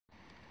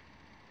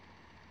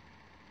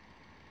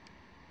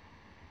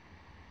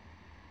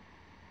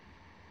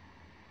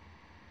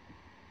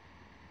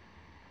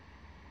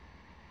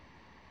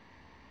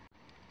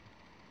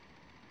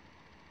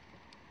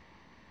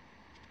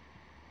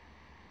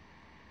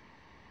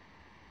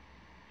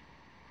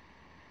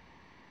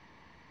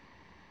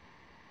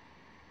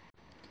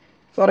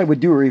Thought I would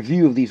do a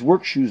review of these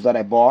work shoes that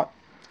I bought.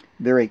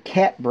 They're a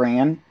Cat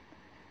brand,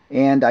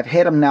 and I've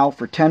had them now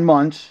for 10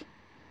 months,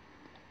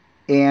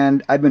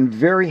 and I've been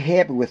very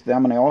happy with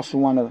them. And I also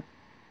want to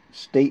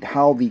state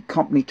how the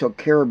company took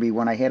care of me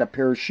when I had a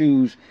pair of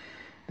shoes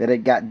that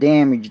had got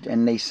damaged,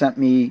 and they sent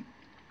me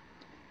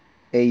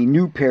a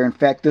new pair. In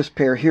fact, this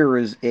pair here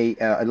is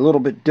a little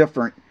bit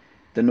different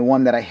than the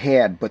one that I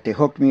had, but they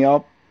hooked me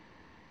up,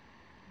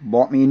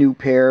 bought me a new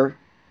pair,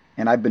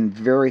 and I've been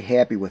very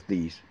happy with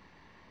these.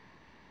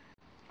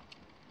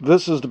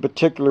 This is the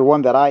particular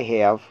one that I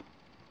have.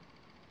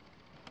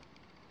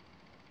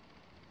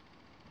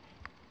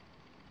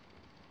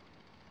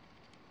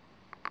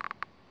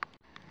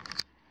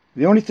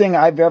 The only thing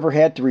I've ever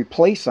had to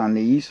replace on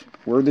these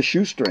were the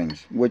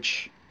shoestrings,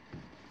 which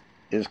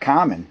is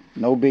common,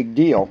 no big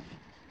deal.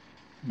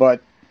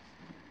 But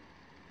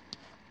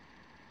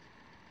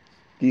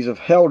these have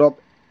held up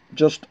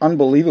just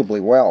unbelievably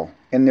well,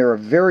 and they're a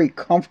very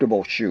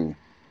comfortable shoe.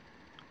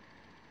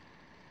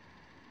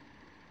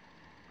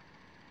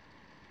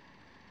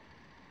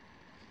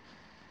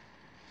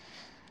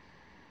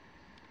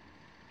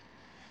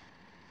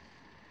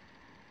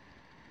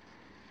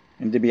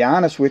 And to be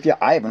honest with you,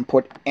 I haven't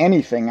put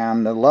anything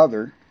on the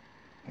leather.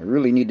 I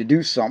really need to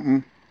do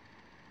something,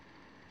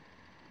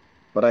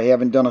 but I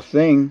haven't done a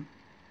thing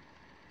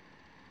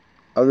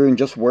other than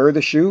just wear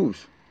the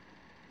shoes.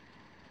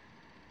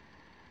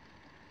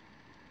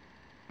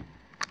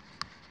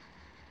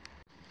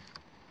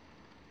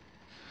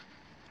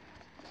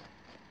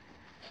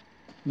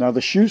 Now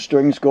the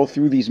shoestrings go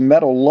through these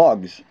metal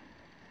lugs,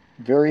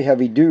 very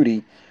heavy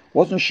duty.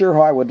 Wasn't sure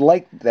how I would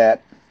like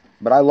that,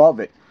 but I love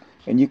it.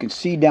 And you can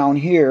see down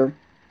here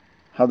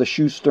how the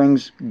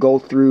shoestrings go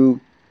through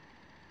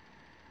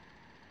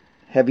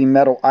heavy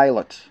metal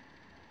eyelets.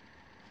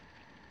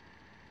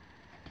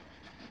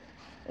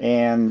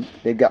 And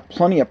they've got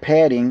plenty of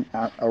padding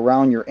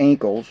around your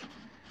ankles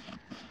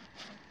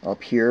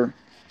up here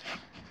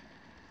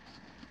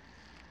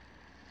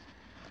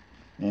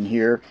and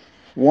here.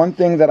 One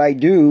thing that I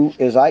do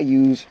is I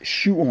use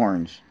shoe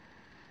horns.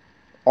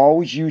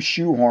 Always use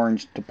shoe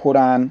horns to put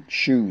on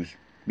shoes,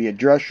 be it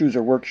dress shoes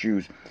or work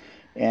shoes.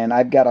 And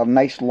I've got a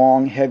nice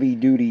long heavy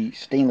duty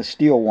stainless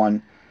steel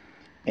one,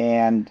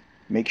 and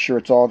make sure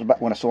it's all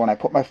about so when I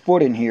put my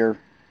foot in here,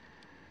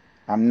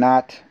 I'm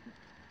not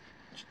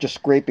just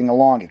scraping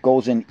along. It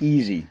goes in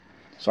easy.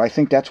 So I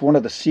think that's one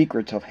of the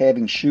secrets of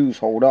having shoes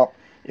hold up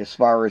as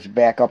far as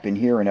back up in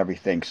here and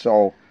everything.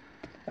 So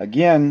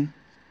again,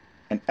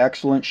 an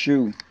excellent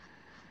shoe.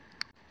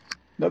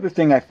 Another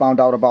thing I found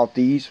out about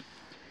these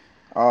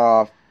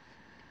a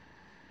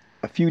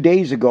few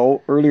days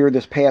ago, earlier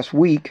this past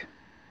week,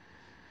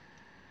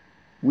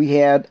 we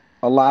had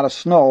a lot of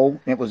snow.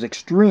 It was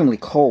extremely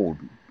cold,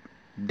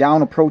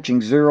 down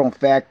approaching zero. In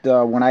fact,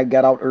 when I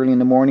got out early in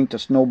the morning to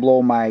snow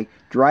blow my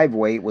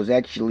driveway, it was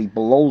actually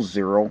below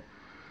zero,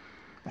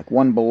 like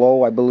 1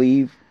 below, I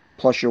believe,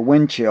 plus your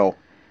wind chill.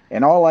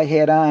 And all I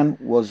had on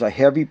was a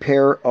heavy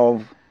pair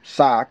of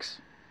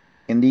socks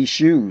and these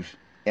shoes,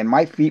 and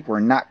my feet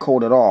were not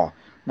cold at all.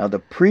 Now the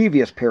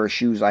previous pair of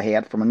shoes I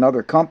had from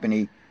another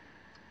company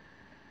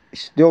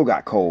still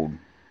got cold,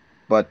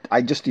 but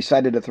I just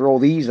decided to throw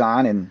these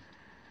on,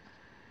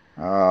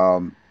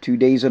 and 2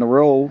 days in a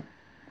row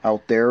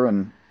out there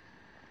and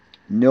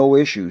no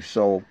issues.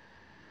 So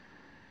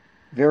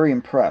very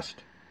impressed.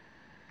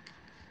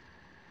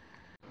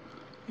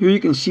 Here you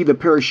can see the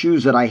pair of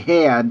shoes that I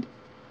had,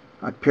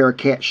 a pair of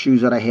Cat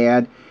shoes that I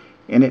had,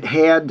 and it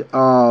had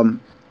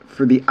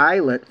for the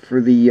eyelet,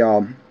 for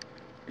the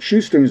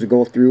shoestrings to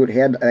go through, it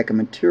had like a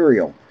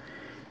material,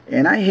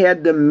 and I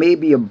had them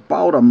maybe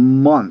about a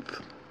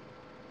month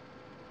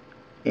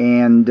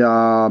and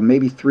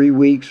maybe 3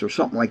 weeks or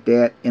something like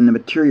that, and the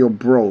material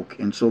broke.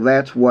 And so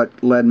that's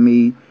what led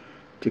me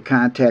to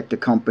contact the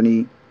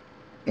company,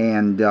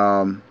 and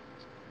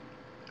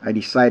I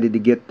decided to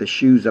get the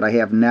shoes that I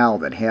have now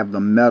that have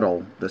the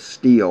metal, the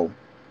steel,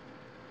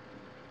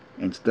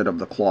 instead of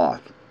the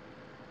cloth.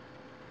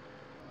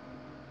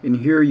 And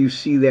here you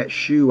see that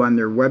shoe on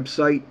their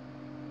website.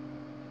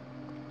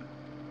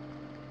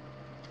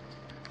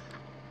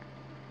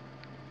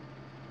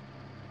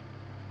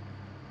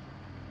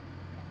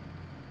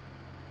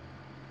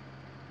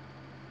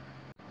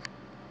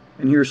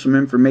 And here's some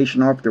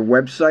information off their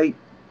website.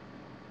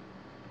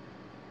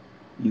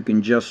 You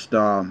can just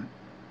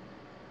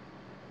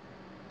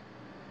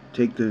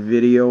take the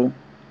video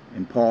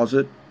and pause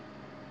it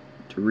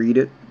to read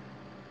it.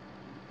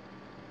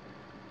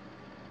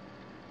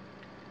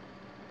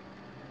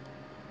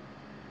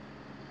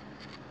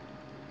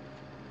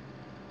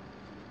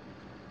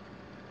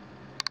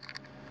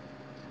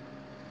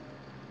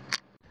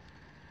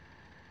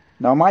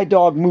 Now my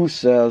dog Moose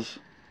says,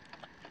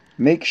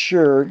 make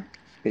sure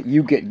that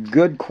you get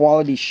good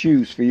quality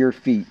shoes for your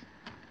feet.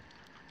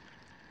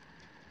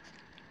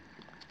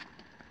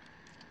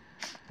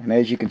 And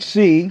as you can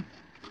see,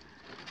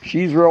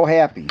 she's real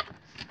happy.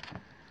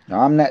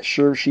 Now I'm not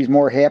sure if she's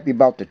more happy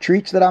about the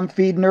treats that I'm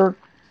feeding her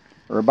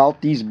or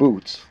about these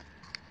boots.